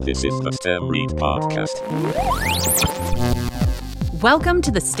This is the STEM Read Podcast. Welcome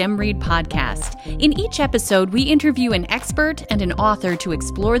to the STEM Read Podcast. In each episode, we interview an expert and an author to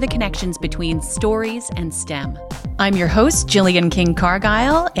explore the connections between stories and STEM. I'm your host, Jillian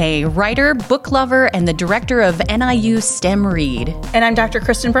King-Cargile, a writer, book lover, and the director of NIU STEM Read. And I'm Dr.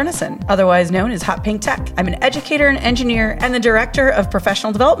 Kristen Bernison, otherwise known as Hot Pink Tech. I'm an educator and engineer and the director of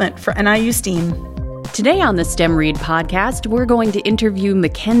professional development for NIU STEAM. Today on the STEM Read Podcast, we're going to interview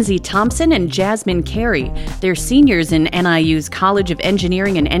Mackenzie Thompson and Jasmine Carey. They're seniors in NIU's College of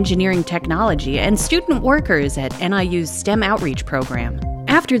Engineering and Engineering Technology and student workers at NIU's STEM Outreach Program.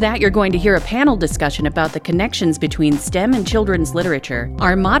 After that, you're going to hear a panel discussion about the connections between STEM and children's literature.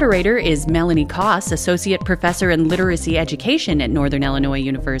 Our moderator is Melanie Koss, Associate Professor in Literacy Education at Northern Illinois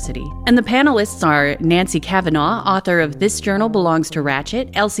University. And the panelists are Nancy Cavanaugh, author of This Journal Belongs to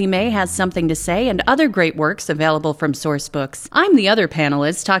Ratchet, Elsie May Has Something to Say, and other great works available from Sourcebooks. I'm the other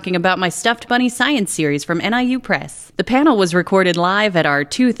panelist talking about my Stuffed Bunny Science series from NIU Press. The panel was recorded live at our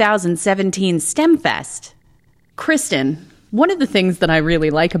 2017 STEM Fest. Kristen, one of the things that I really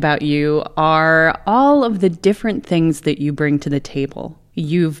like about you are all of the different things that you bring to the table.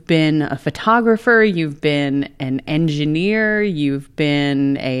 You've been a photographer, you've been an engineer, you've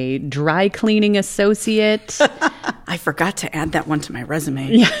been a dry cleaning associate. I forgot to add that one to my resume.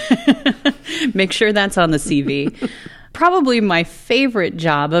 Yeah. Make sure that's on the CV. Probably my favorite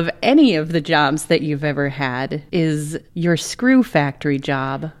job of any of the jobs that you've ever had is your screw factory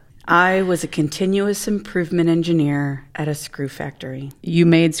job. I was a continuous improvement engineer at a screw factory. You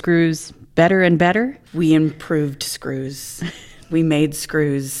made screws better and better? We improved screws. We made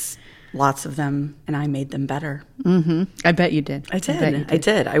screws, lots of them, and I made them better. Mm-hmm. I bet you did. I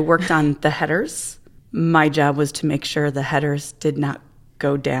did. I worked on the headers. My job was to make sure the headers did not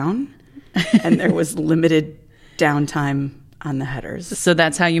go down, and there was limited downtime on the headers. So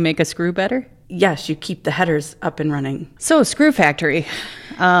that's how you make a screw better? Yes, you keep the headers up and running. So, screw factory.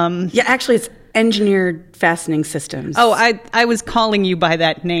 Yeah, actually, it's engineered fastening systems. Oh, I was calling you by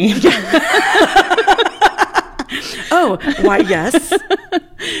that name. Oh, why, yes.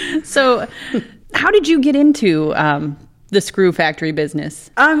 So, how did you get into the screw factory business?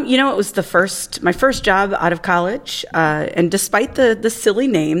 It was my first job out of college. And despite the silly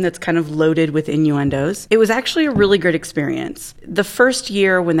name that's kind of loaded with innuendos, it was actually a really good experience. The first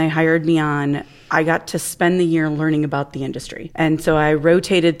year when they hired me on, I got to spend the year learning about the industry. And so I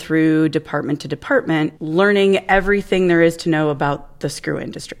rotated through department to department, learning everything there is to know about the screw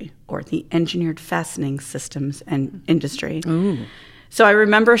industry or the engineered fastening systems and industry. Ooh. So I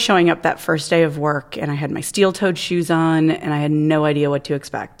remember showing up that first day of work and I had my steel-toed shoes on and I had no idea what to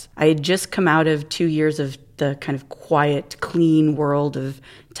expect. I had just come out of 2 years of the kind of quiet, clean world of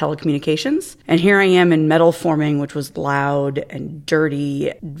telecommunications. And here I am in metal forming, which was loud and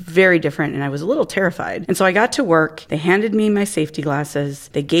dirty, very different, and I was a little terrified. And so I got to work. They handed me my safety glasses.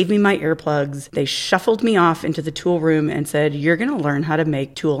 They gave me my earplugs. They shuffled me off into the tool room and said, "You're going to learn how to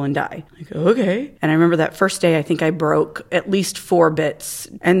make tool and die." I go, okay. And I remember that first day, I think I broke at least 4 bits.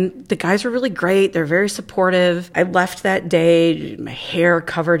 And the guys were really great. They're very supportive. I left that day, my hair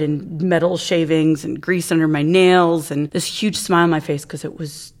covered in metal shavings and grease under my nails and this huge smile on my face because it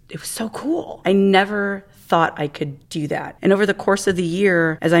was so cool. I never thought I could do that. And over the course of the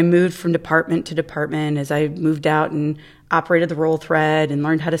year, as I moved from department to department, as I moved out and operated the roll thread and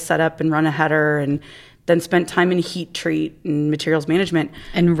learned how to set up and run a header and then spent time in heat treat and materials management.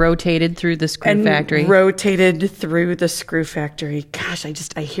 And rotated through the screw factory. Rotated through the screw factory. Gosh,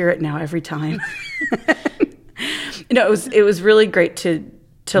 I hear it now every time. It was really great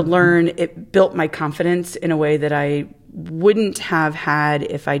to learn. It built my confidence in a way that I wouldn't have had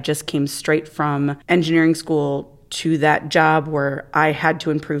if I just came straight from engineering school to that job where I had to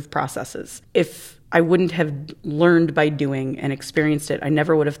improve processes. If I wouldn't have learned by doing and experienced it, I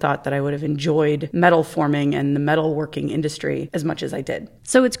never would have thought that I would have enjoyed metal forming and the metalworking industry as much as I did.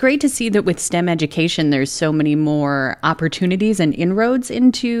 So it's great to see that with STEM education, there's so many more opportunities and inroads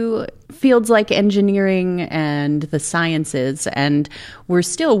into fields like engineering and the sciences, and we're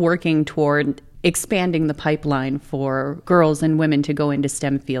still working toward expanding the pipeline for girls and women to go into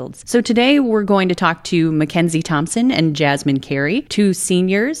STEM fields. So today we're going to talk to Mackenzie Thompson and Jasmine Carey, 2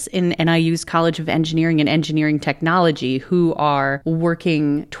 seniors in NIU's College of Engineering and Engineering Technology who are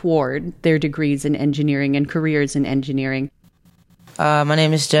working toward their degrees in engineering and careers in engineering. My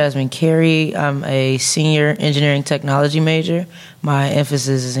name is Jasmine Carey. I'm a senior engineering technology major. My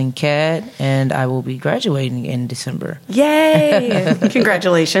emphasis is in CAD, and I will be graduating in December. Yay!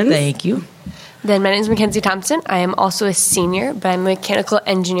 Congratulations. Thank you. Then my name is Mackenzie Thompson. I am also a senior, but I'm a mechanical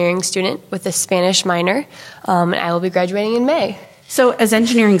engineering student with a Spanish minor, and I will be graduating in May. So as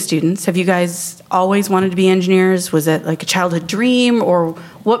engineering students, have you guys always wanted to be engineers? Was it like a childhood dream, or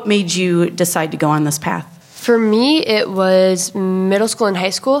what made you decide to go on this path? For me, it was middle school and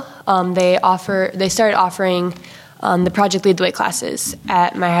high school. They started offering the Project Lead the Way classes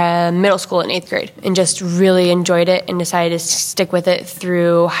at my middle school in 8th grade, and just really enjoyed it and decided to stick with it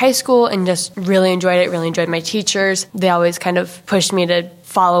through high school and just really enjoyed it, really enjoyed my teachers. They always kind of pushed me to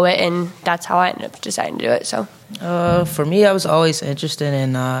follow it, and that's how I ended up deciding to do it. So, for me, I was always interested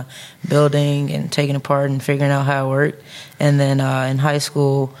in building and taking apart and figuring out how it worked. And then in high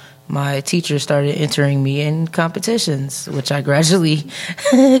school, my teacher started entering me in competitions, which I gradually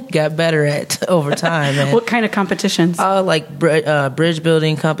got better at over time. And, what kind of competitions? Like bridge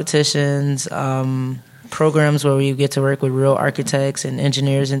building competitions, programs where you get to work with real architects and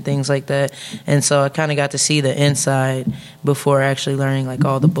engineers and things like that. And so I kind of got to see the inside before actually learning like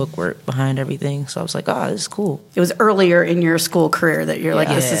all the book work behind everything. So I was like, oh, this is cool. It was earlier in your school career that you're like,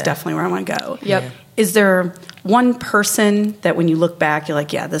 this is definitely where I want to go. Yep. Yeah. Is there one person that when you look back, you're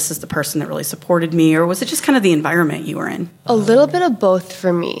like, yeah, this is the person that really supported me? Or was it just kind of the environment you were in? A little bit of both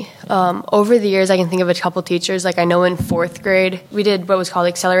for me. Over the years, I can think of a couple teachers. Like I know in 4th grade, we did what was called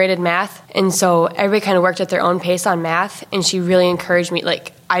accelerated math. And so everybody kind of worked at their own pace on math. And she really encouraged me.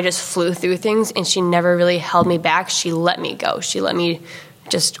 Like I just flew through things and she never really held me back. She let me go. She let me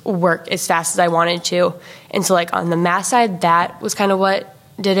just work as fast as I wanted to. And so like on the math side, that was kind of what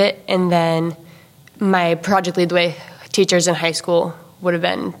did it. And then my Project Lead the Way teachers in high school would have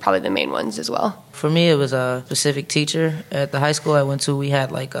been probably the main ones as well. For me, it was a specific teacher. At the high school I went to, we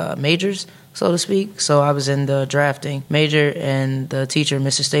had like majors, so to speak. So I was in the drafting major, and the teacher,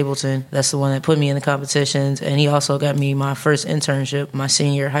 Mr. Stapleton, that's the one that put me in the competitions. And he also got me my first internship my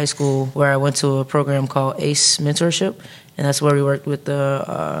senior high school, where I went to a program called ACE Mentorship. And that's where we worked with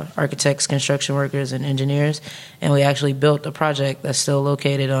the architects, construction workers, and engineers. And we actually built a project that's still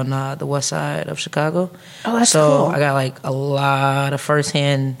located on the west side of Chicago. Oh, that's so cool. I got like a lot of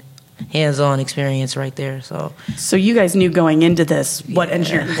hands-on experience right there. So you guys knew going into this what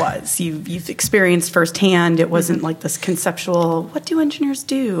engineering was. You've experienced firsthand. It wasn't like this conceptual, what do engineers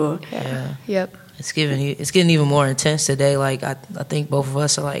do? Yeah. Yep. It's getting even more intense today. Like I think both of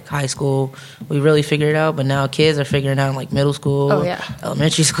us are like high school. We really figured it out, but now kids are figuring it out in like middle school,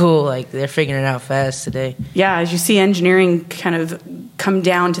 elementary school. Like they're figuring it out fast today. Yeah, as you see engineering kind of come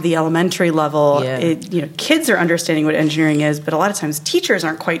down to the elementary level, kids are understanding what engineering is, but a lot of times teachers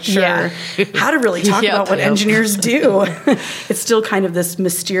aren't quite sure how to really talk about what engineers do. It's still kind of this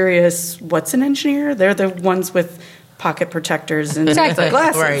mysterious, what's an engineer? They're the ones with pocket protectors and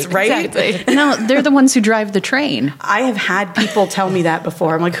glasses, right? Exactly. No, they're the ones who drive the train. I have had people tell me that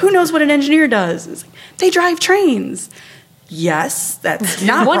before. I'm like, who knows what an engineer does? It's like, they drive trains. Yes, that's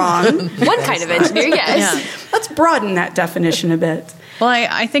not wrong. One kind of engineer, yes. Yeah. Let's broaden that definition a bit. Well,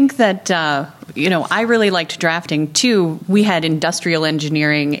 I think that, I really liked drafting, too. We had industrial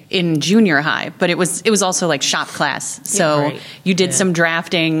engineering in junior high, but it was also like shop class. So you did some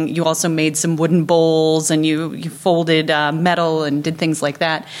drafting. You also made some wooden bowls, and you folded metal and did things like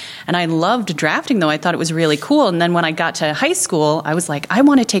that. And I loved drafting, though. I thought it was really cool. And then when I got to high school, I was like, I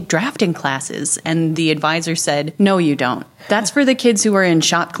want to take drafting classes. And the advisor said, no, you don't. That's for the kids who are in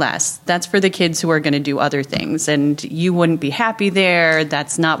shop class. That's for the kids who are going to do other things. And you wouldn't be happy there.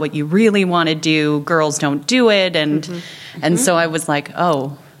 That's not what you really want to do. Girls don't do it. And so I was like,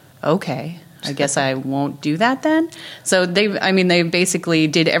 oh, okay. I guess I won't do that then. So they basically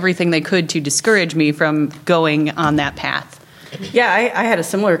did everything they could to discourage me from going on that path. Yeah, I had a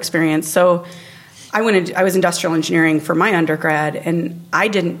similar experience. So I was industrial engineering for my undergrad, and I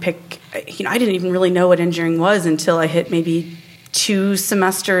didn't I didn't even really know what engineering was until I hit maybe 2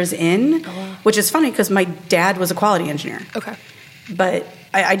 semesters in, which is funny because my dad was a quality engineer. Okay. But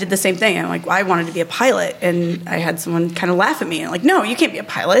I did the same thing. I'm like, I wanted to be a pilot, and I had someone kind of laugh at me. I'm like, no, you can't be a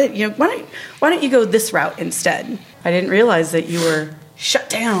pilot. Why don't you go this route instead? I didn't realize that you were shut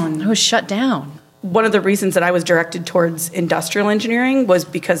down. I was shut down. One of the reasons that I was directed towards industrial engineering was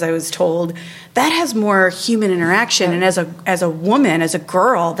because I was told that has more human interaction, and as a woman, as a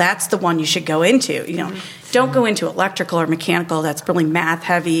girl, that's the one you should go into. Don't go into electrical or mechanical. That's really math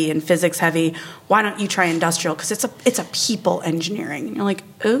heavy and physics heavy. Why don't you try industrial? Because it's a people engineering. And you're like,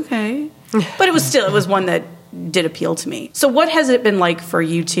 okay, but it was one that did appeal to me. So what has it been like for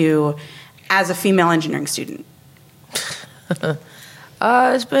you two as a female engineering student?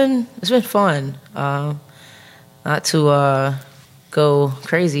 It's been fun. Not to go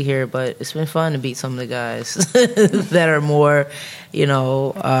crazy here, but it's been fun to beat some of the guys that are more,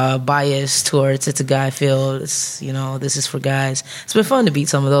 biased towards it's a guy field. It's, this is for guys. It's been fun to beat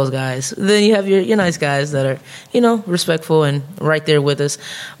some of those guys. Then you have your nice guys that are, respectful and right there with us.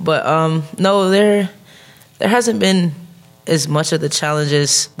 But no, there hasn't been as much of the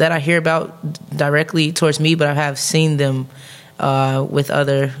challenges that I hear about directly towards me, but I have seen them with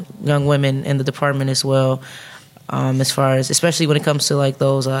other young women in the department as well. As far as, especially when it comes to like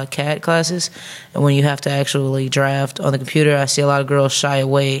those CAD classes, and when you have to actually draft on the computer, I see a lot of girls shy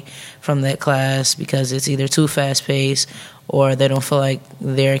away from that class because it's either too fast paced or they don't feel like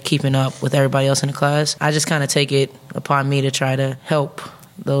they're keeping up with everybody else in the class. I just kind of take it upon me to try to help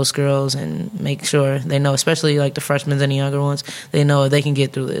those girls and make sure they know, especially like the freshmen and the younger ones, they know they can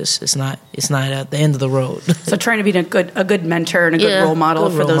get through this. It's not at the end of the road. So trying to be a good mentor and a good role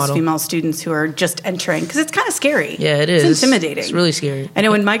model for those female students who are just entering, because it's kind of scary. Yeah, it is. It's intimidating. It's really scary. I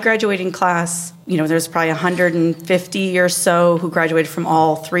know in my graduating class, there's probably 150 or so who graduated from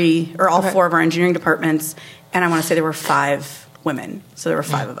all four of our engineering departments, and I want to say there were 5 women. So there were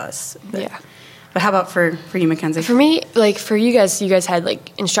 5 of us. But how about for you, Mackenzie? For me, like for you guys had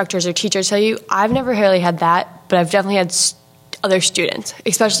like instructors or teachers tell you. I've never really had that, but I've definitely had other students,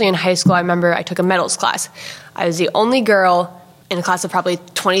 especially in high school. I remember I took a metals class. I was the only girl in a class of probably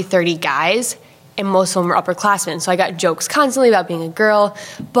 20, 30 guys, and most of them were upperclassmen. So I got jokes constantly about being a girl.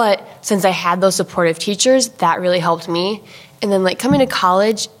 But since I had those supportive teachers, that really helped me. And then like coming to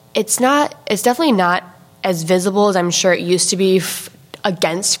college, it's definitely not as visible as I'm sure it used to be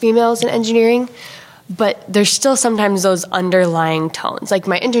against females in engineering, but there's still sometimes those underlying tones. Like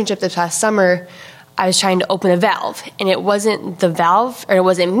my internship this past summer, I was trying to open a valve, and it wasn't the valve, or it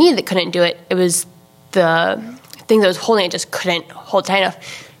wasn't me that couldn't do it. It was the thing that was holding it just couldn't hold tight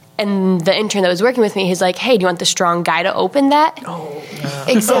enough. And the intern that was working with me, he's like, "Hey, do you want the strong guy to open that?" Oh,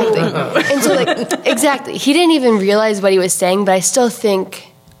 exactly. And so, exactly. He didn't even realize what he was saying, but I still think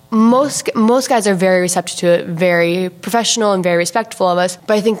most guys are very receptive to it, very professional and very respectful of us.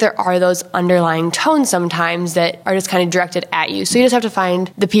 But I think there are those underlying tones sometimes that are just kind of directed at you. So you just have to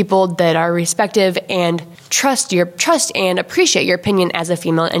find the people that are respective and trust and appreciate your opinion as a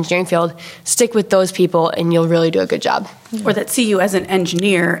female in engineering field. Stick with those people, and you'll really do a good job. Or that see you as an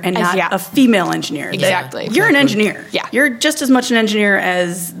engineer and not a female engineer. Exactly. You're an engineer. Yeah. You're just as much an engineer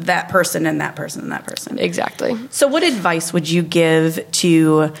as that person and that person and that person. Exactly. So what advice would you give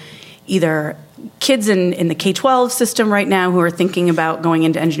to either kids in the K-12 system right now who are thinking about going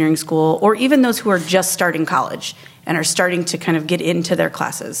into engineering school, or even those who are just starting college and are starting to kind of get into their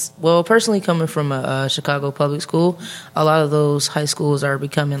classes? Well, personally, coming from a Chicago public school, a lot of those high schools are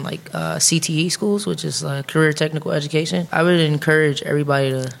becoming like CTE schools, which is career technical education. I would encourage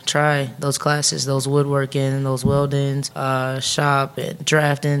everybody to try those classes, those woodworking, those weldings, shop and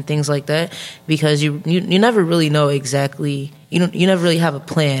drafting, things like that, because you never really know exactly. You never really have a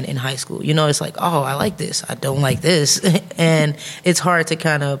plan in high school. It's like, oh, I like this, I don't like this. And it's hard to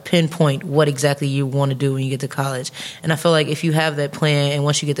kind of pinpoint what exactly you want to do when you get to college. And I feel like if you have that plan, and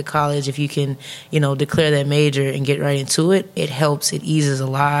once you get to college, if you can, declare that major and get right into it, it helps. It eases a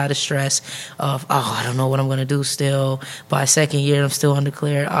lot of stress of, I don't know what I'm going to do still. By second year, I'm still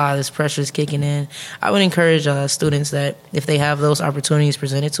undeclared. This pressure is kicking in. I would encourage students that if they have those opportunities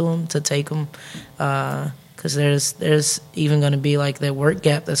presented to them, to take them. Because there's even going to be like that work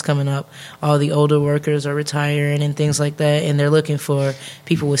gap that's coming up. All the older workers are retiring and things like that, and they're looking for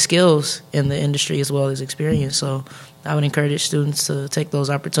people with skills in the industry as well as experience. So I would encourage students to take those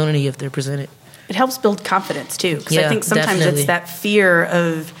opportunities if they're presented. It helps build confidence too, because I think sometimes definitely. It's that fear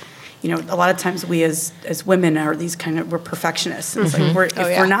of, a lot of times we as women are we're perfectionists. And it's like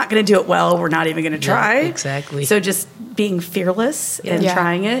we're not going to do it well, we're not even going to try. Yeah, exactly. So just being fearless and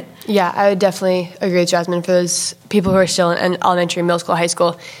trying it. Yeah, I would definitely agree with Jasmine. For those people who are still in elementary, middle school, high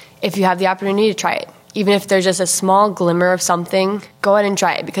school, if you have the opportunity to try it, even if there's just a small glimmer of something, go ahead and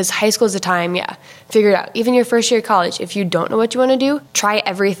try it, because high school is the time, figure it out. Even your first year of college, if you don't know what you want to do, try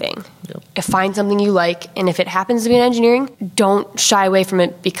everything. Yep. Find something you like, and if it happens to be in engineering, don't shy away from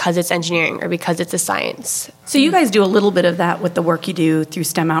it because it's engineering or because it's a science. So you guys do a little bit of that with the work you do through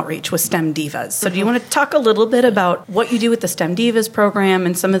STEM Outreach with STEM Divas. So do you want to talk a little bit about what you do with the STEM Divas program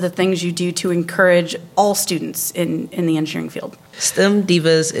and some of the things you do to encourage all students in the engineering field? STEM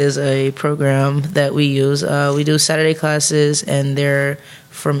Divas is a program that we use. We do Saturday classes, and they're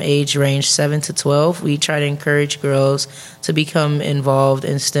from age range 7 to 12. We try to encourage girls to become involved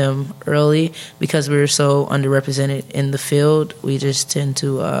in STEM early because we're so underrepresented in the field. We just tend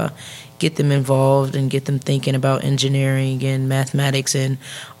to get them involved and get them thinking about engineering and mathematics and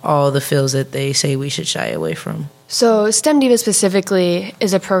all the fields that they say we should shy away from. So STEM Diva specifically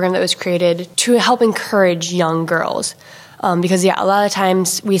is a program that was created to help encourage young girls. Because, a lot of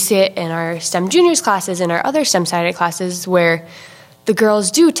times we see it in our STEM juniors classes and our other STEM-sided classes where the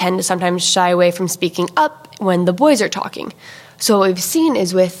girls do tend to sometimes shy away from speaking up when the boys are talking. So what we've seen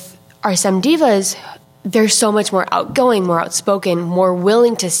is with our STEM Divas, they're so much more outgoing, more outspoken, more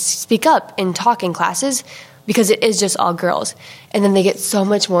willing to speak up and talk in classes because it is just all girls. And then they get so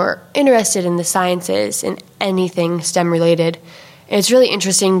much more interested in the sciences and anything STEM related. And it's really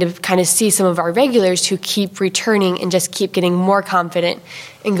interesting to kind of see some of our regulars who keep returning and just keep getting more confident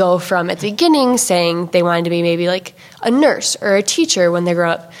and go from at the beginning saying they wanted to be maybe like a nurse or a teacher when they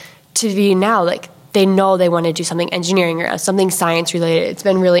grow up to be now like they know they want to do something engineering or something science related. It's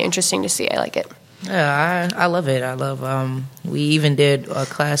been really interesting to see. I like it. Yeah, I love it. I love, we even did a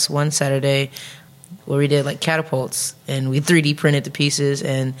class one Saturday where we did like catapults and we 3D printed the pieces,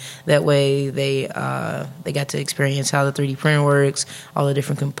 and that way they got to experience how the 3D printer works, all the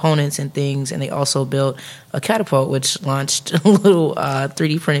different components and things, and they also built a catapult which launched little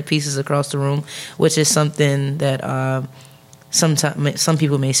 3D printed pieces across the room, which is something that some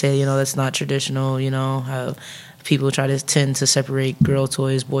people may say, that's not traditional, how people tend to separate girl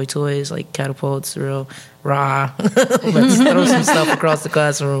toys, boy toys, like catapults, real raw. Let's throw some stuff across the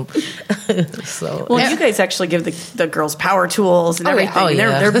classroom. You guys actually give the girls power tools and everything. Oh,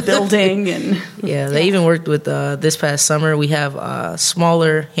 yeah. They're building and they even worked with this past summer. We have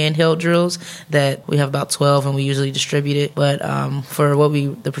smaller handheld drills that we have about 12, and we usually distribute it. But for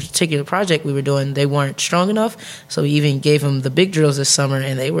the particular project we were doing, they weren't strong enough, so we even gave them the big drills this summer,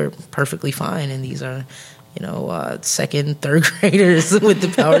 and they were perfectly fine. And these are second, third graders with the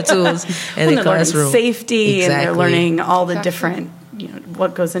power tools in the classroom. Learning safety, and they're learning all the different,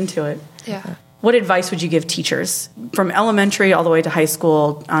 what goes into it. Yeah. What advice would you give teachers from elementary all the way to high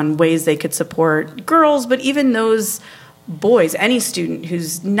school on ways they could support girls, but even those boys, any student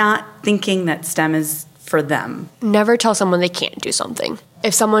who's not thinking that STEM is for them? Never tell someone they can't do something.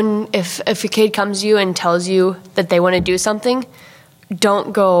 If a kid comes to you and tells you that they want to do something,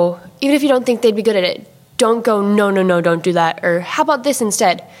 don't go, even if you don't think they'd be good at it, don't go, no, don't do that. Or how about this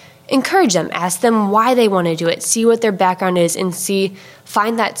instead? Encourage them. Ask them why they want to do it. See what their background is and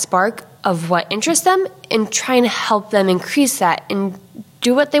find that spark of what interests them and try and help them increase that and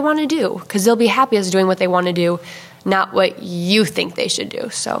do what they want to do, because they'll be happiest doing what they want to do, not what you think they should do.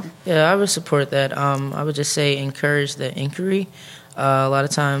 So I would support that. I would just say encourage the inquiry. A lot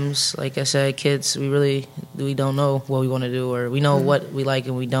of times, like I said, kids, we don't know what we want to do, or we know what we like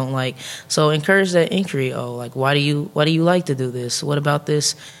and we don't like. So encourage that inquiry. Oh, like why do you like to do this? What about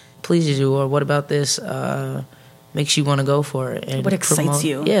this pleases you, or what about this makes you want to go for it? And what excites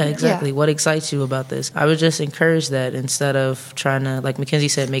you? Yeah, exactly. Yeah. What excites you about this? I would just encourage that instead of trying to, like Mackenzie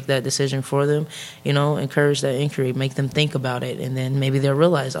said, make that decision for them. Encourage that inquiry, make them think about it, and then maybe they'll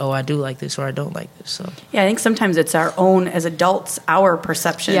realize, oh, I do like this or I don't like this. So I think sometimes it's our own, as adults, our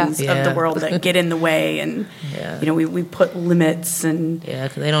perceptions of the world that get in the way, and we put limits and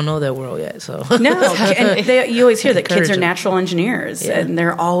because they don't know that world yet. So no, and you always hear that kids are natural engineers, and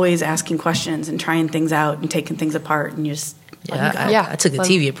they're always asking questions and trying things out and taking things apart, and you just I took the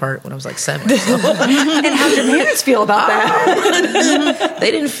TV apart when I was like 7. So. And how did your parents feel about that?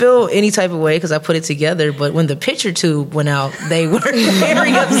 They didn't feel any type of way because I put it together, but when the picture tube went out, they were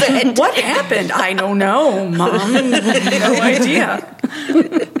very upset. What happened? I don't know, Mom. No idea.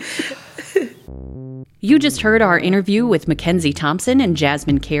 You just heard our interview with Mackenzie Thompson and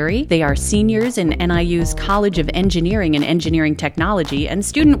Jasmine Carey. They are seniors in NIU's College of Engineering and Engineering Technology and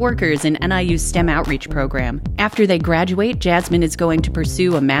student workers in NIU's STEM Outreach program. After they graduate, Jasmine is going to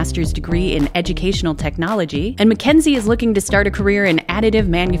pursue a master's degree in educational technology, and Mackenzie is looking to start a career in additive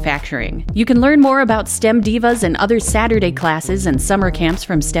manufacturing. You can learn more about STEM Divas and other Saturday classes and summer camps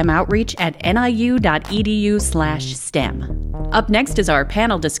from STEM Outreach at niu.edu/STEM. Up next is our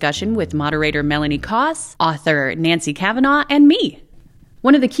panel discussion with moderator Melanie Koss, author Nancy Cavanaugh, and me.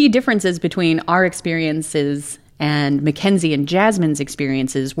 One of the key differences between our experiences and Mackenzie and Jasmine's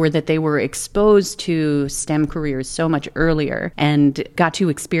experiences were that they were exposed to STEM careers so much earlier and got to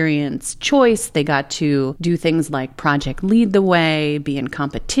experience choice. They got to do things like Project Lead the Way, be in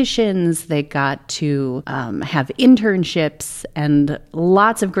competitions. They got to have internships and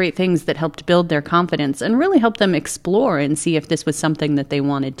lots of great things that helped build their confidence and really helped them explore and see if this was something that they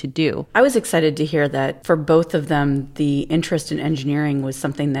wanted to do. I was excited to hear that for both of them, the interest in engineering was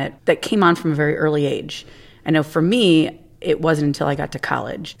something that came on from a very early age. I know for me, it wasn't until I got to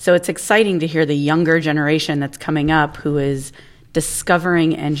college. So it's exciting to hear the younger generation that's coming up who is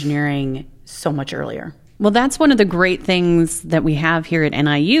discovering engineering so much earlier. Well, that's one of the great things that we have here at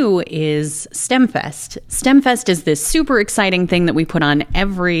NIU is STEM Fest. STEM Fest is this super exciting thing that we put on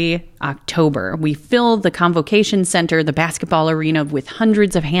every October. We fill the Convocation Center, the basketball arena, with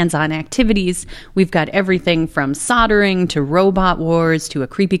hundreds of hands-on activities. We've got everything from soldering to robot wars to a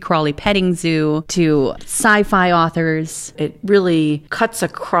creepy crawly petting zoo to sci-fi authors. It really cuts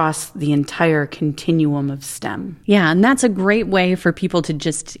across the entire continuum of STEM. Yeah, and that's a great way for people to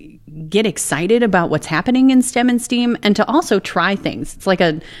just get excited about what's happening in STEM and STEAM and to also try things. It's like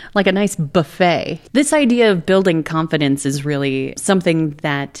a nice buffet. This idea of building confidence is really something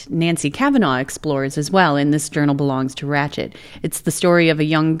that Nancy Cavanaugh explores as well in This Journal Belongs to Ratchet. It's the story of a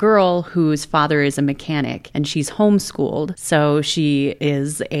young girl whose father is a mechanic and she's homeschooled. So she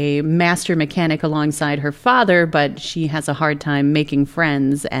is a master mechanic alongside her father, but she has a hard time making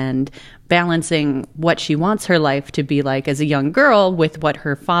friends and balancing what she wants her life to be like as a young girl with what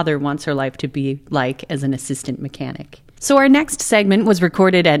her father wants her life to be like as an assistant mechanic. So our next segment was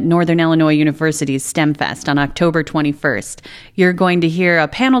recorded at Northern Illinois University's STEM Fest on October 21st. You're going to hear a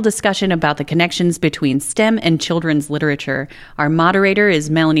panel discussion about the connections between STEM and children's literature. Our moderator is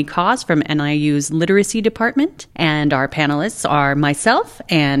Melanie Koss from NIU's Literacy Department, and our panelists are myself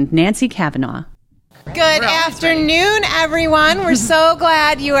and Nancy Cavanaugh. Good afternoon, everyone. We're so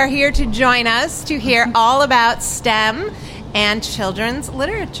glad you are here to join us to hear all about STEM and children's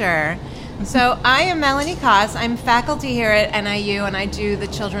literature. So I am Melanie Koss. I'm faculty here at NIU, and I do the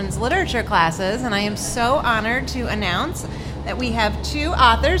children's literature classes, and I am so honored to announce that we have two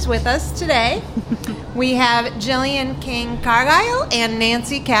authors with us today. We have Jillian King Cargyle and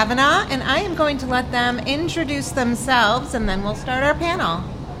Nancy Cavanaugh, and I am going to let them introduce themselves, and then we'll start our panel.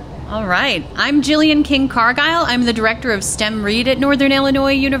 All right. I'm Jillian King Cargyle. I'm the director of STEM Read at Northern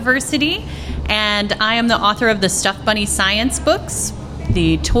Illinois University, and I am the author of the Stuffed Bunny Science books,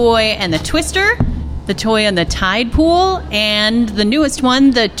 The Toy and the Twister, The Toy and the Tide Pool, and the newest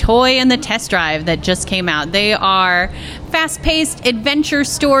one, The Toy and the Test Drive, that just came out. They are fast-paced adventure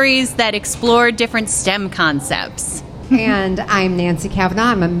stories that explore different STEM concepts. And I'm Nancy Cavanaugh.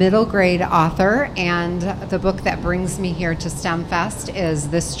 I'm a middle grade author, and the book that brings me here to STEM Fest is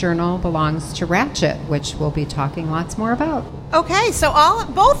This Journal Belongs to Ratchet, which we'll be talking lots more about. Okay, so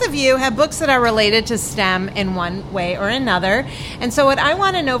both of you have books that are related to STEM in one way or another. And so what I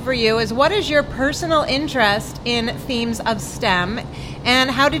want to know for you is, what is your personal interest in themes of STEM,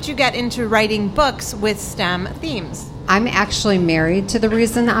 and how did you get into writing books with STEM themes? I'm actually married to the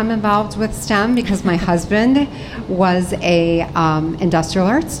reason I'm involved with STEM, because my husband was a industrial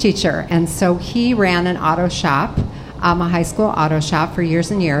arts teacher, and so he ran an auto shop, a high school auto shop for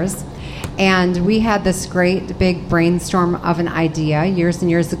years and years. And we had this great big brainstorm of an idea years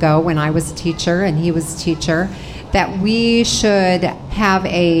and years ago when I was a teacher and he was a teacher, that we should have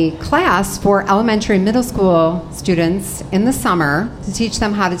a class for elementary and middle school students in the summer to teach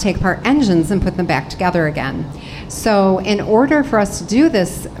them how to take apart engines and put them back together again. So in order for us to do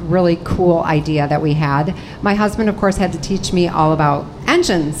this really cool idea that we had, my husband, of course, had to teach me all about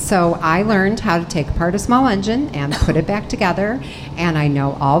engines. So I learned how to take apart a small engine and put it back together. And I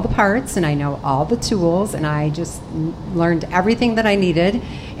know all the parts and I know all the tools, and I just learned everything that I needed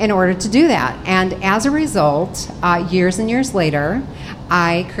in order to do that. And as a result, years and years later,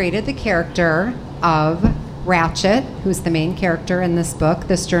 I created the character of Ratchet, who's the main character in this book,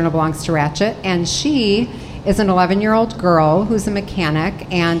 This Journal Belongs to Ratchet, and she is an 11-year-old girl who's a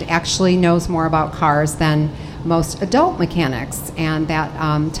mechanic and actually knows more about cars than most adult mechanics. And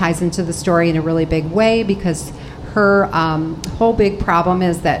that ties into the story in a really big way, because her whole big problem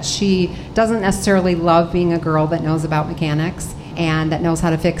is that she doesn't necessarily love being a girl that knows about mechanics and that knows how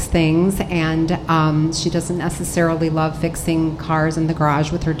to fix things, and she doesn't necessarily love fixing cars in the garage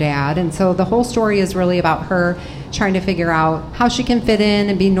with her dad. And so the whole story is really about her trying to figure out how she can fit in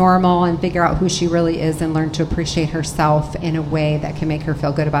and be normal and figure out who she really is and learn to appreciate herself in a way that can make her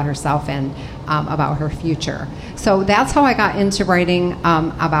feel good about herself and about her future. So that's how I got into writing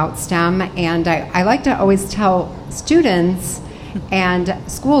about STEM. And I like to always tell students and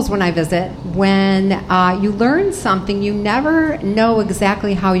schools when I visit, when you learn something, you never know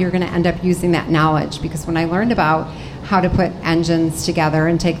exactly how you're going to end up using that knowledge. Because when I learned about how to put engines together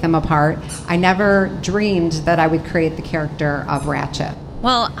and take them apart, I never dreamed that I would create the character of Ratchet.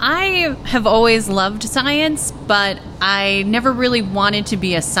 Well, I have always loved science, but I never really wanted to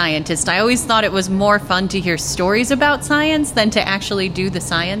be a scientist. I always thought it was more fun to hear stories about science than to actually do the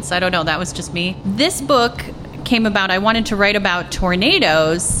science. I don't know, that was just me. This book came about, I wanted to write about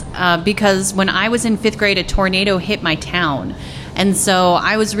tornadoes because when I was in 5th grade, a tornado hit my town. And so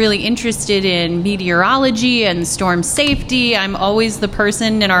I was really interested in meteorology and storm safety. I'm always the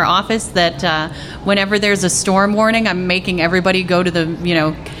person in our office that whenever there's a storm warning, I'm making everybody go to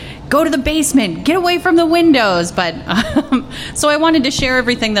the basement, get away from the windows. But so I wanted to share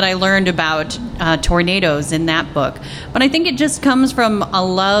everything that I learned about tornadoes in that book. But I think it just comes from a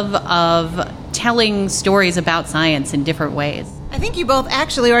love of telling stories about science in different ways. I think you both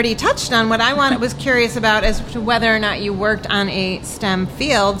actually already touched on what I was curious about as to whether or not you worked on a STEM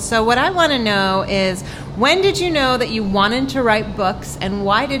field. So what I want to know is, when did you know that you wanted to write books, and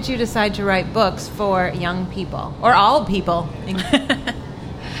why did you decide to write books for young people, or all people?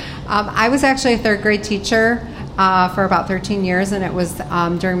 I was actually a third grade teacher for about 13 years, and it was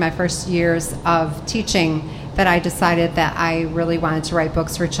during my first years of teaching that I decided that I really wanted to write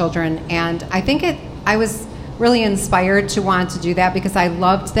books for children. And I think I was really inspired to want to do that because I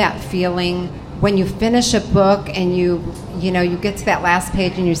loved that feeling when you finish a book and you get to that last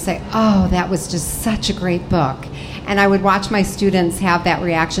page and you say, oh, that was just such a great book. And I would watch my students have that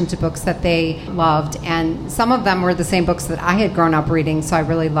reaction to books that they loved. And some of them were the same books that I had grown up reading, so I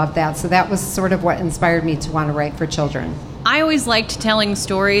really loved that. So that was sort of what inspired me to want to write for children. I always liked telling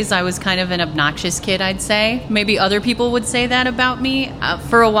stories. I was kind of an obnoxious kid, I'd say. Maybe other people would say that about me.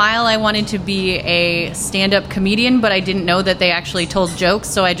 For a while, I wanted to be a stand-up comedian, but I didn't know that they actually told jokes,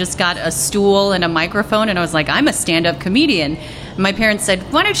 so I just got a stool and a microphone, and I was like, I'm a stand-up comedian. And my parents said,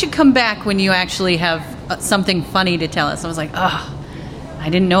 why don't you come back when you actually have something funny to tell us? I was like, oh, I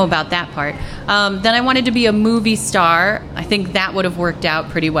didn't know about that part. Then I wanted to be a movie star. I think that would have worked out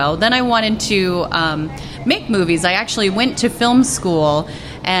pretty well. Then I wanted to make movies. I actually went to film school,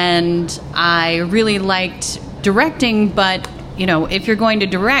 and I really liked directing, but if you're going to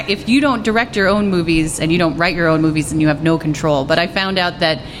direct, if you don't direct your own movies and you don't write your own movies, then you have no control. But I found out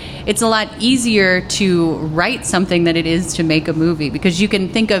that it's a lot easier to write something than it is to make a movie, because you can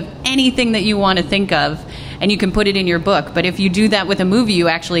think of anything that you want to think of and you can put it in your book. But if you do that with a movie, you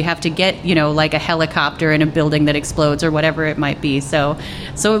actually have to get, like a helicopter in a building that explodes or whatever it might be. So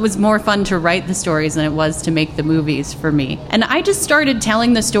it was more fun to write the stories than it was to make the movies for me. And I just started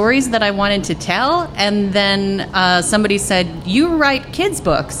telling the stories that I wanted to tell. And then somebody said, you write kids'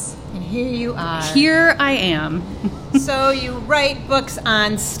 books. And here you are. Here I am. So you write books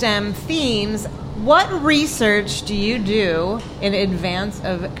on STEM themes. What research do you do in advance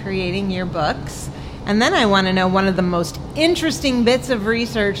of creating your books? And then I want to know one of the most interesting bits of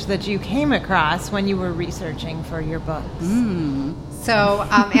research that you came across when you were researching for your books. So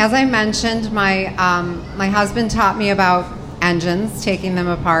as I mentioned, my husband taught me about engines, taking them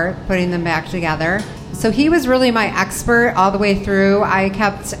apart, putting them back together. So he was really my expert all the way through. I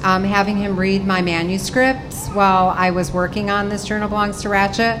kept having him read my manuscripts while I was working on This Journal Belongs to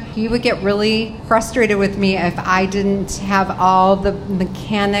Ratchet. He would get really frustrated with me if I didn't have all the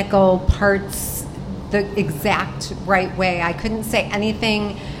mechanical parts the exact right way. I couldn't say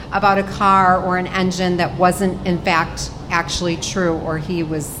anything about a car or an engine that wasn't in fact actually true, or he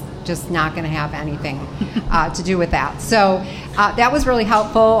was just not going to have anything to do with that. So that was really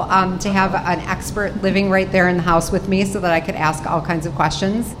helpful to have an expert living right there in the house with me so that I could ask all kinds of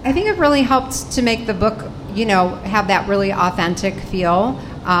questions. I think it really helped to make the book, have that really authentic feel.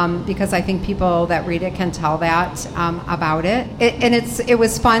 Because I think people that read it can tell that about it. It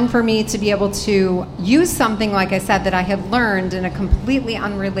was fun for me to be able to use something, like I said, that I had learned in a completely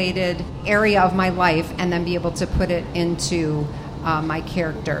unrelated area of my life, and then be able to put it into my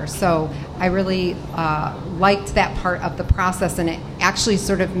character. So I really liked that part of the process, and it actually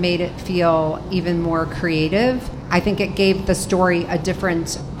sort of made it feel even more creative. I think it gave the story a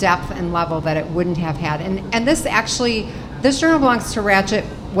different depth and level that it wouldn't have had. And This Journal Belongs to Ratchet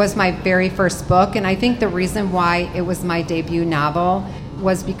was my very first book, and I think the reason why it was my debut novel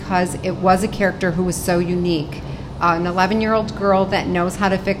was because it was a character who was so unique. An 11-year-old girl that knows how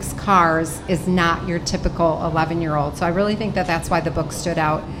to fix cars is not your typical 11-year-old. So I really think that that's why the book stood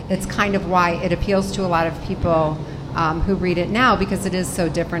out. It's kind of why it appeals to a lot of people who read it now, because it is so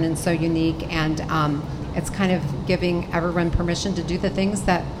different and so unique, and it's kind of giving everyone permission to do the things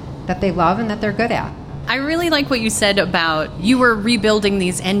that they love and that they're good at. I really like what you said about you were rebuilding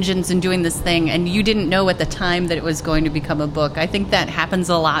these engines and doing this thing, and you didn't know at the time that it was going to become a book. I think that happens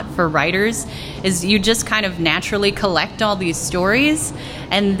a lot for writers, is you just kind of naturally collect all these stories,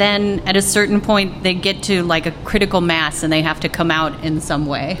 and then at a certain point they get to like a critical mass and they have to come out in some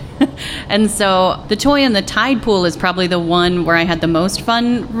way. And so The Toy in the Tide Pool is probably the one where I had the most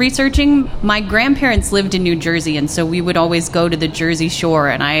fun researching. My grandparents lived in New Jersey, and so we would always go to the Jersey Shore,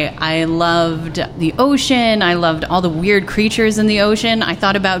 and I loved the ocean ocean. I loved all the weird creatures in the ocean. I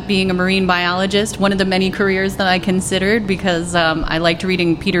thought about being a marine biologist, one of the many careers that I considered, because I liked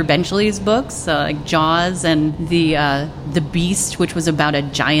reading Peter Benchley's books, like Jaws and The Beast, which was about a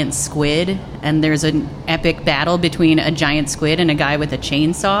giant squid. And there's an epic battle between a giant squid and a guy with a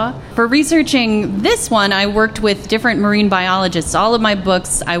chainsaw. For researching this one, I worked with different marine biologists. All of my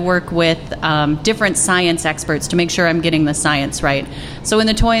books, I work with different science experts to make sure I'm getting the science right. So in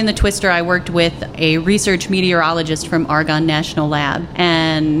The Toy and the Twister, I worked with a research meteorologist from Argonne National Lab.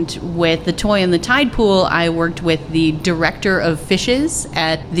 And with The Toy and the Tide Pool, I worked with the director of fishes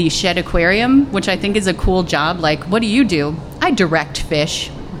at the Shed Aquarium, which I think is a cool job. Like, what do? I direct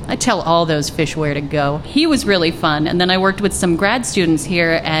fish. I tell all those fish where to go. He was really fun. And then I worked with some grad students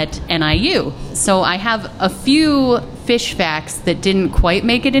here at NIU. So I have a few fish facts that didn't quite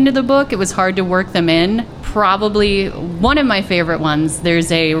make it into the book. It was hard to work them in. Probably one of my favorite ones, there's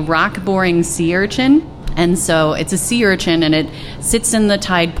a rock-boring sea urchin. And so it's a sea urchin, and it sits in the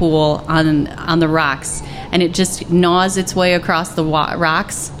tide pool on the rocks. And it just gnaws its way across the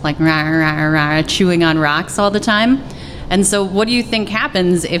rocks, like rah, rah, rah, chewing on rocks all the time. And so what do you think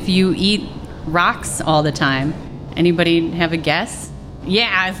happens if you eat rocks all the time? Anybody have a guess?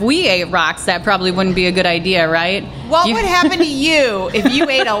 Yeah, if we ate rocks, that probably wouldn't be a good idea, right? What would happen to you if you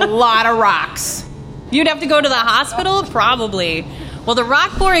ate a lot of rocks? You'd have to go to the hospital? Probably. Well, the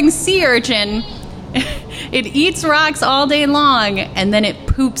rock-boring sea urchin, it eats rocks all day long, and then it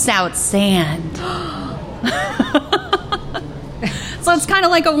poops out sand. So it's kind of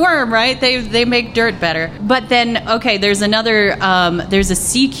like a worm, right? They make dirt better. But then, okay, there's another, there's a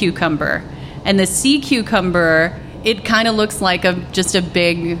sea cucumber. And the sea cucumber, it kind of looks like just a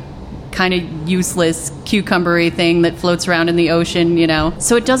big, kind of useless cucumber-y thing that floats around in the ocean, you know.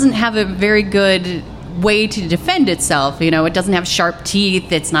 So it doesn't have a very good way to defend itself. You know, it doesn't have sharp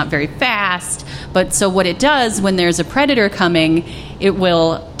teeth. It's not very fast. But so what it does when there's a predator coming, it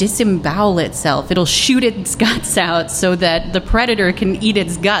will disembowel itself. It'll shoot its guts out so that the predator can eat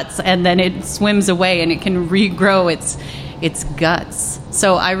its guts, and then it swims away and it can regrow its guts.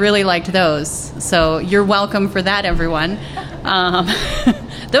 So I really liked those. So you're welcome for that, everyone.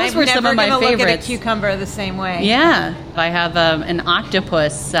 Those were some of my favorites. I'm never going to look at a cucumber the same way. Yeah. I have an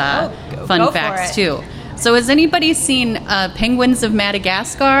octopus fun facts, too. So has anybody seen Penguins of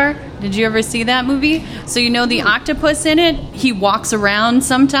Madagascar? Did you ever see that movie? So you know the octopus in it? He walks around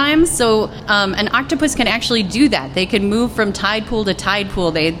sometimes. So an octopus can actually do that. They can move from tide pool to tide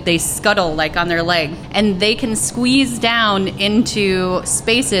pool. They scuttle like on their leg. And they can squeeze down into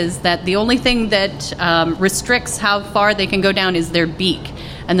spaces that the only thing that restricts how far they can go down is their beak.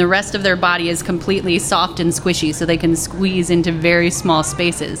 And the rest of their body is completely soft and squishy, so they can squeeze into very small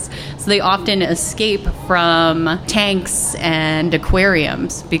spaces. So they often escape from tanks and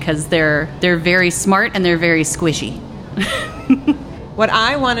aquariums because they're very smart and they're very squishy. What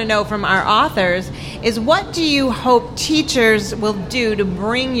I want to know from our authors is, what do you hope teachers will do to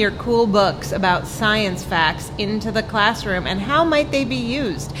bring your cool books about science facts into the classroom, and how might they be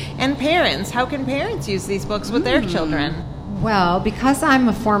used? And parents, how can parents use these books with their children? Well, because I'm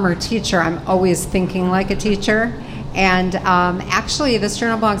a former teacher, I'm always thinking like a teacher. And actually, This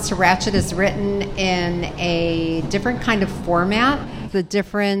Journal Belongs to Ratchet is written in a different kind of format, the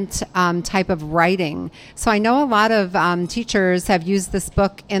different type of writing. So I know a lot of teachers have used this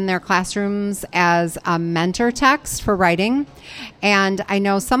book in their classrooms as a mentor text for writing. And I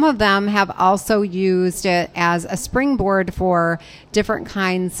know some of them have also used it as a springboard for different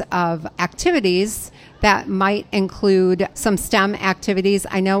kinds of activities that might include some STEM activities.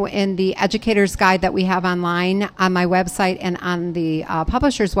 I know in the educator's guide that we have online on my website and on the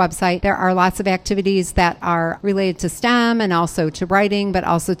publisher's website, there are lots of activities that are related to STEM and also to writing, but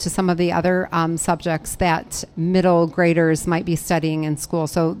also to some of the other subjects that middle graders might be studying in school.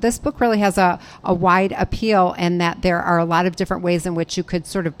 So this book really has a wide appeal, in that there are a lot of different ways in which you could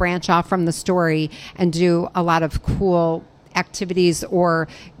sort of branch off from the story and do a lot of cool activities or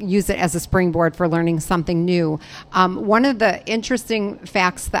use it as a springboard for learning something new. One of the interesting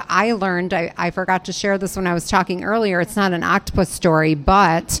facts that I learned, I forgot to share this when I was talking earlier. It's not an octopus story,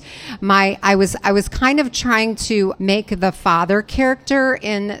 but I was kind of trying to make the father character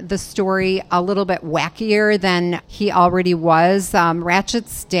in the story a little bit wackier than he already was.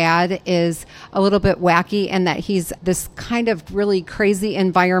 Ratchet's dad is a little bit wacky in that he's this kind of really crazy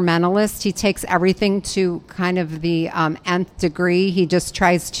environmentalist. He takes everything to kind of the end nth degree. He just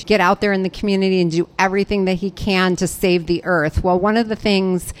tries to get out there in the community and do everything that he can to save the earth. Well, one of the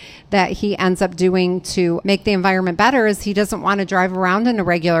things that he ends up doing to make the environment better is he doesn't want to drive around in a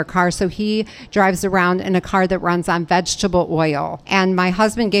regular car, so he drives around in a car that runs on vegetable oil. And my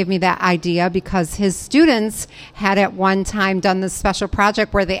husband gave me that idea because his students had at one time done this special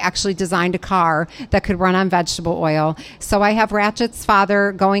project where they actually designed a car that could run on vegetable oil. So I have Ratchet's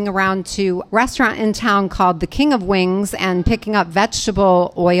father going around to a restaurant in town called the King of Wings and picking up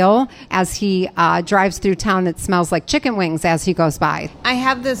vegetable oil as he drives through town. It smells like chicken wings as he goes by. I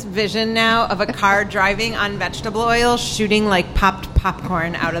have this vision now of a car driving on vegetable oil, shooting like popped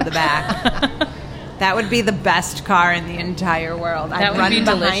popcorn out of the back. That would be the best car in the entire world. That I'd would be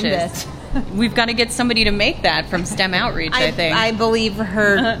run behind delicious. it. We've got to get somebody to make that from STEM Outreach, I think. I believe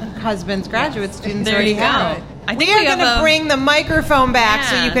her husband's graduate students There already you go. have it. I think we are we have going to a- bring the microphone back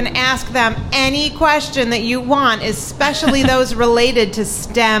so Yeah. you can ask them any question that you want, especially those related to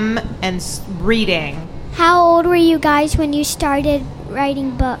STEM and reading. How old were you guys when you started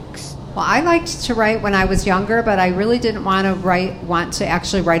writing books? Well, I liked to write when I was younger, but I really didn't want to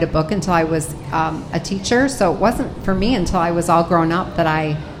actually write a book until I was a teacher. So it wasn't for me until I was all grown up that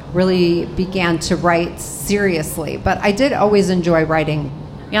I really began to write seriously. But I did always enjoy writing.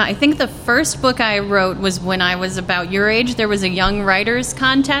 Yeah, I think the first book I wrote was when I was about your age. There was a young writers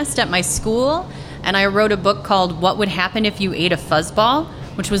contest at my school, and I wrote a book called What Would Happen If You Ate a Fuzzball,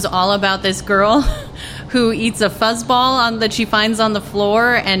 which was all about this girl who eats a fuzzball that she finds on the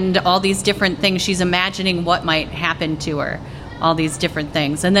floor and all these different things. She's imagining what might happen to her, all these different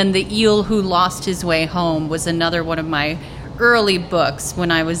things. And then The Eel Who Lost His Way Home was another one of my early books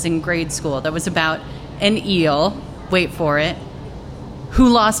when I was in grade school that was about an eel, wait for it, who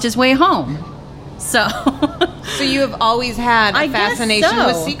lost his way home. So So you have always had I a guess fascination so.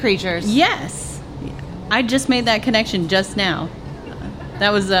 with sea creatures. Yes. I just made that connection just now.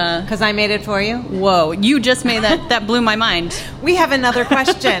 That was Because I made it for you. whoa, you just made that. That blew my mind. We have another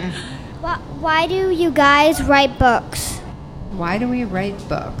question. Why do you guys write books? Why do we write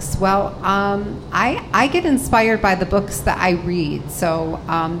books? Well, I get inspired by the books that I read. So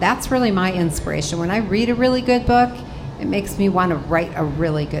that's really my inspiration. When I read a really good book, it makes me want to write a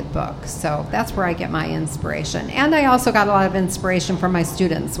really good book. So that's where I get my inspiration. And I also got a lot of inspiration from my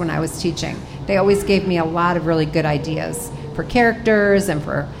students when I was teaching. They always gave me a lot of really good ideas for characters and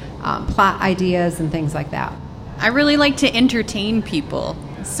for plot ideas and things like that. I really like to entertain people.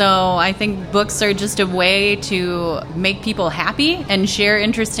 So I think books are just a way to make people happy and share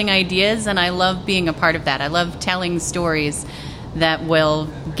interesting ideas, and I love being a part of that. I love telling stories that will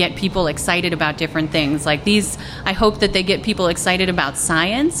get people excited about different things. Like these, I hope that they get people excited about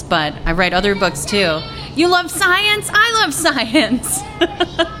science, but I write other books too. You love science? I love science.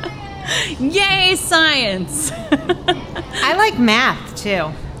 Yay, science. I like math,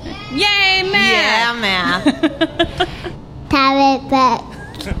 too. Yay, math. Yeah, math. Have it back.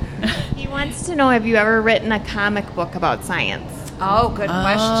 He wants to know, have you ever written a comic book about science? Oh, good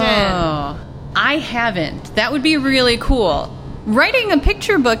question. Oh, I haven't. That would be really cool. Writing a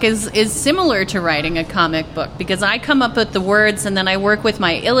picture book is similar to writing a comic book because I come up with the words and then I work with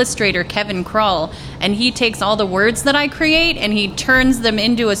my illustrator, Kevin Krull, and he takes all the words that I create and he turns them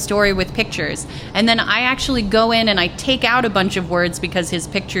into a story with pictures. And then I actually go in and I take out a bunch of words because his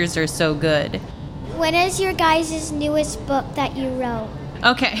pictures are so good. When is your guys' newest book that you wrote?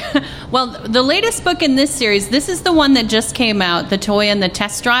 Okay. Well, the latest book in this series, this is the one that just came out, The Toy and the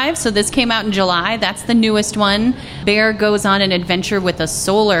Test Drive. So this came out in July. That's the newest one. Bear goes on an adventure with a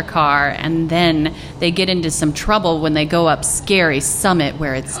solar car, and then they get into some trouble when they go up Scary Summit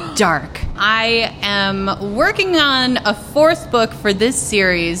where it's dark. I am working on a fourth book for this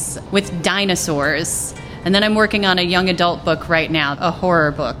series with dinosaurs. And then I'm working on a young adult book right now, a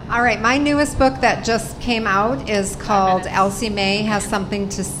horror book. All right, my newest book that just came out is called Elsie Mae Has Something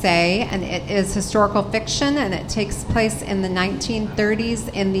to Say, and it is historical fiction, and it takes place in the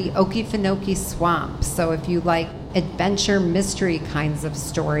 1930s in the Okefenokee Swamp. So if you like adventure mystery kinds of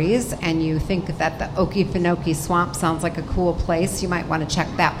stories and you think that the Okefenokee Swamp sounds like a cool place, you might want to check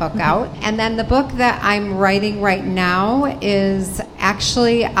that book out. And then the book that I'm writing right now is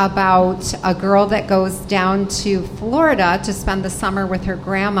actually about a girl that goes down to Florida to spend the summer with her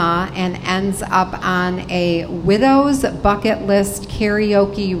grandma and ends up on a widow's bucket list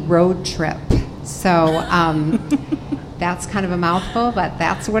karaoke road trip. So that's kind of a mouthful, but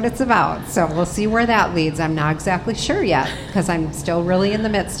that's what it's about. So we'll see where that leads. I'm not exactly sure yet because I'm still really in the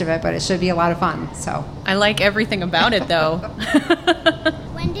midst of it, but it should be a lot of fun. So I like everything about it, though.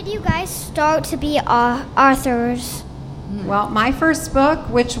 When did you guys start to be authors? Well, my first book,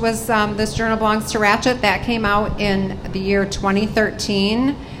 which was This Journal Belongs to Ratchet, that came out in the year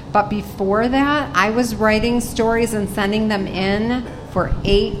 2013. But before that, I was writing stories and sending them in for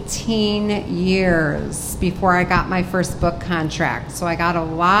 18 years before I got my first book contract. So I got a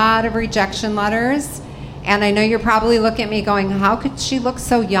lot of rejection letters. And I know you're probably looking at me going, how could she look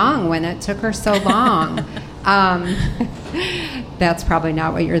so young when it took her so long? That's probably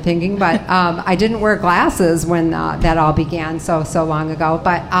not what you're thinking, but I didn't wear glasses when that all began so long ago.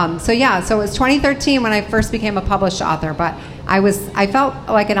 But so it was 2013 when I first became a published author. But I felt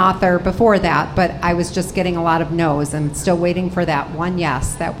like an author before that, but I was just getting a lot of no's and still waiting for that one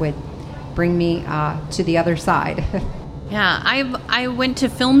yes that would bring me to the other side. Yeah, I went to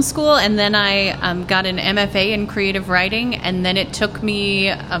film school, and then I got an MFA in creative writing, and then it took me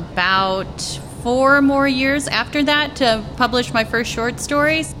about 4 more years after that to publish my first short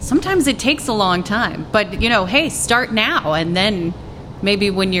stories. Sometimes it takes a long time, but hey, start now, and then maybe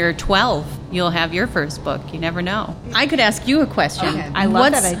when you're 12, you'll have your first book. You never know. I could ask you a question. Okay. I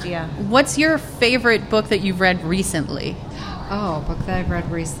love that idea. What's your favorite book that you've read recently? Oh, book that I've read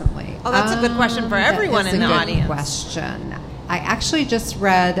recently. Oh, that's a good question for everyone in the audience. Question. I actually just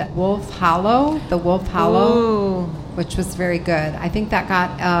read Wolf Hollow, which was very good. I think that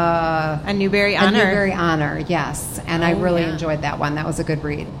got a Newbery Honor. A Newbery Honor, yes. And I really enjoyed that one. That was a good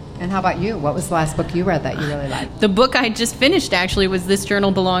read. And how about you? What was the last book you read that you really liked? The book I just finished actually was This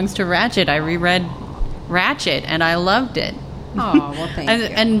Journal Belongs to Ratchet. I reread Ratchet, and I loved it. Oh, well, thank you.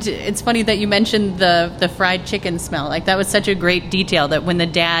 And it's funny that you mentioned the fried chicken smell. Like, that was such a great detail, that when the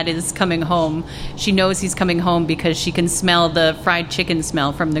dad is coming home, she knows he's coming home because she can smell the fried chicken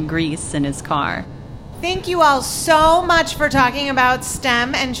smell from the grease in his car. Thank you all so much for talking about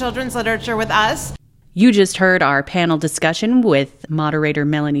STEM and children's literature with us. You just heard our panel discussion with moderator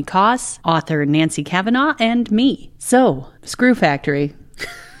Melanie Koss, author Nancy Cavanaugh, and me. So, Screw Factory.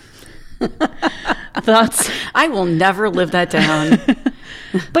 Thoughts? I will never live that down.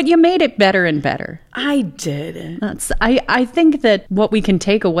 But you made it better and better. I did. I think that what we can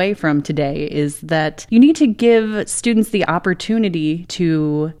take away from today is that you need to give students the opportunity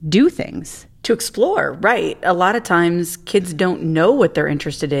to do things. To explore, right. A lot of times kids don't know what they're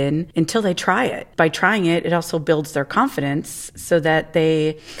interested in until they try it. By trying it, it also builds their confidence so that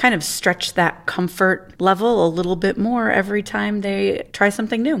they kind of stretch that comfort level a little bit more every time they try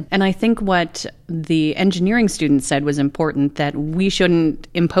something new. And I think what the engineering student said was important, that we shouldn't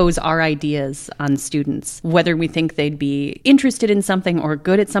impose our ideas on students. Whether we think they'd be interested in something or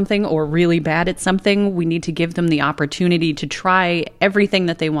good at something or really bad at something, we need to give them the opportunity to try everything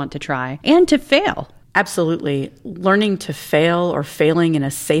that they want to try and to fail. Absolutely. Learning to fail or failing in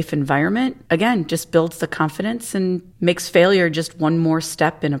a safe environment, again, just builds the confidence and makes failure just one more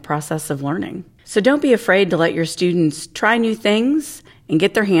step in a process of learning. So don't be afraid to let your students try new things and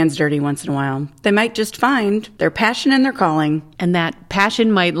get their hands dirty once in a while. They might just find their passion and their calling. And that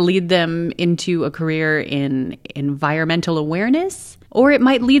passion might lead them into a career in environmental awareness, or it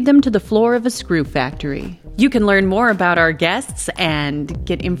might lead them to the floor of a screw factory. You can learn more about our guests and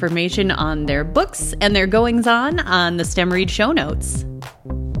get information on their books and their goings-on the STEM Read show notes.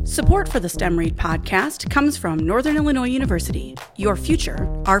 Support for the STEM Read podcast comes from Northern Illinois University. Your future,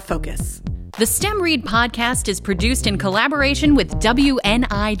 our focus. The STEM Read podcast is produced in collaboration with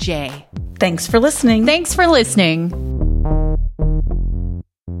WNIJ. Thanks for listening. Thanks for listening.